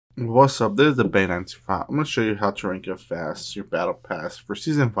What's up? This is the Bay925. I'm going to show you how to rank up fast your battle pass for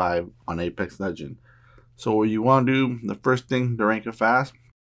season 5 on Apex Legend. So what you want to do, the first thing to rank up fast,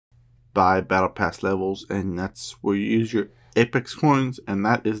 buy battle pass levels, and that's where you use your Apex coins, and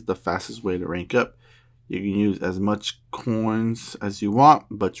that is the fastest way to rank up. You can use as much coins as you want,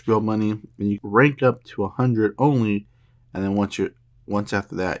 but it's real money, and you rank up to 100 only, and then once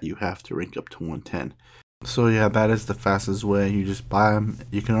after that you have to rank up to 110. So yeah, that is the fastest way. You just buy them.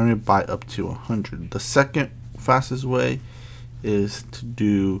 You can only buy up to 100. The second fastest way is to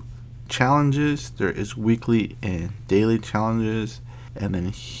do challenges. There is weekly and daily challenges, and then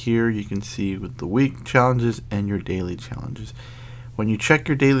here you can see with the week challenges and your daily challenges. When you check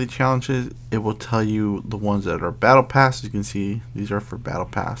your daily challenges, it will tell you the ones that are battle pass. You can see these are for battle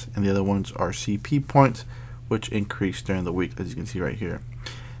pass, and the other ones are CP points, which increase during the week, as you can see right here.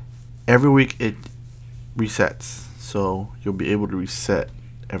 Every week it resets, so you'll be able to reset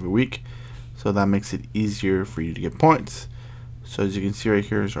every week, so that makes it easier for you to get points. So as you can see right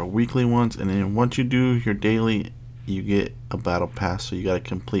here is our weekly ones, and then once you do your daily, you get a battle pass. So you got to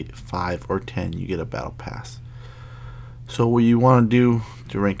complete 5 or 10, you get a battle pass. So what you want to do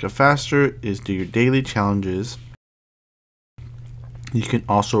to rank up faster is do your daily challenges. You can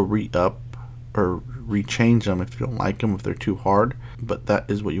also re-up or rechange them if you don't like them, if they're too hard, but that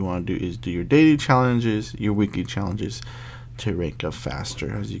is what you want to do, is do your daily challenges, your weekly challenges to rank up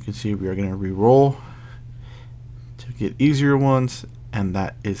faster. As you can see, we are going to re-roll to get easier ones, and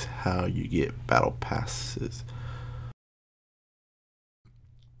that is how you get battle passes.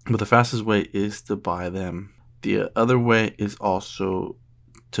 But the fastest way is to buy them. The other way is also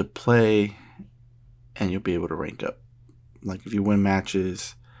to play, and you'll be able to rank up. Like if you win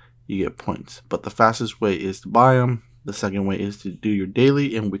matches, you get points. But the fastest way is to buy them. The second way is to do your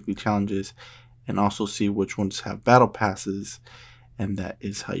daily and weekly challenges and also see which ones have battle passes, and that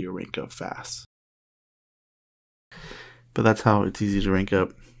is how you rank up fast. But that's how it's easy to rank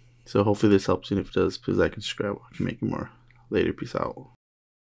up. So hopefully this helps you, and if it does, please like and subscribe. I can make more later. Peace out.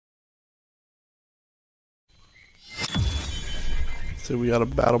 So we got a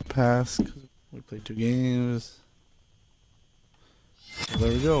battle pass because we played 2 games. So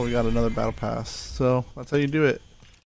there we go, we got another battle pass. So that's how you do it.